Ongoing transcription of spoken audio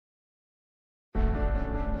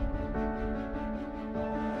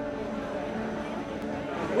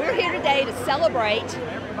We're here today to celebrate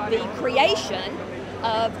the creation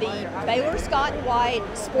of the Baylor Scott White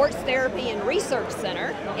Sports Therapy and Research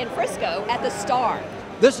Center in Frisco at the Star.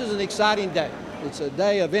 This is an exciting day. It's a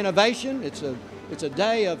day of innovation. It's a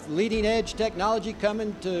day of leading edge technology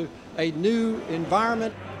coming to a new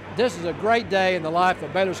environment. This is a great day in the life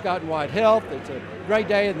of Baylor Scott White Health. It's a great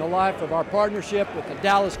day in the life of our partnership with the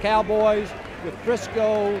Dallas Cowboys, with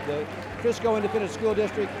Frisco, the Frisco Independent School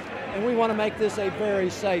District, and we want to make this a very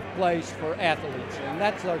safe place for athletes, and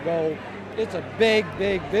that's our goal. It's a big,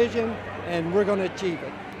 big vision, and we're going to achieve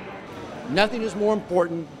it. Nothing is more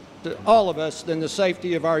important to all of us than the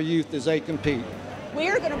safety of our youth as they compete. We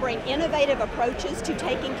are going to bring innovative approaches to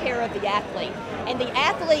taking care of the athlete. And the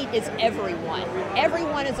athlete is everyone.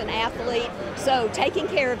 Everyone is an athlete. So taking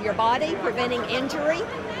care of your body, preventing injury,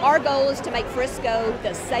 our goal is to make Frisco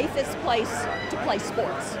the safest place to play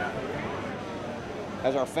sports.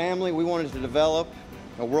 As our family, we wanted to develop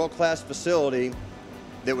a world-class facility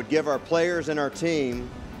that would give our players and our team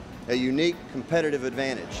a unique competitive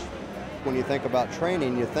advantage. When you think about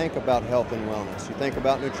training, you think about health and wellness. You think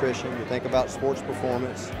about nutrition, you think about sports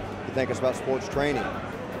performance, you think about sports training.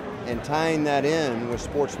 And tying that in with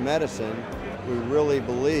sports medicine, we really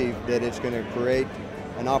believe that it's going to create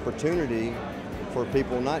an opportunity for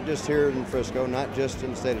people not just here in Frisco, not just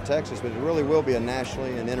in the state of Texas, but it really will be a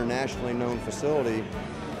nationally and internationally known facility.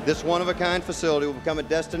 This one-of-a-kind facility will become a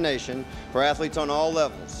destination for athletes on all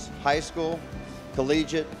levels: high school,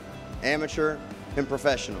 collegiate, amateur, and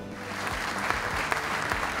professional.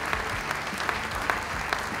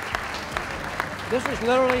 This is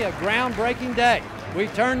literally a groundbreaking day. We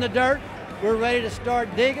turned the dirt, we're ready to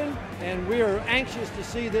start digging, and we are anxious to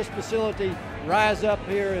see this facility rise up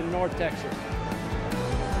here in North Texas.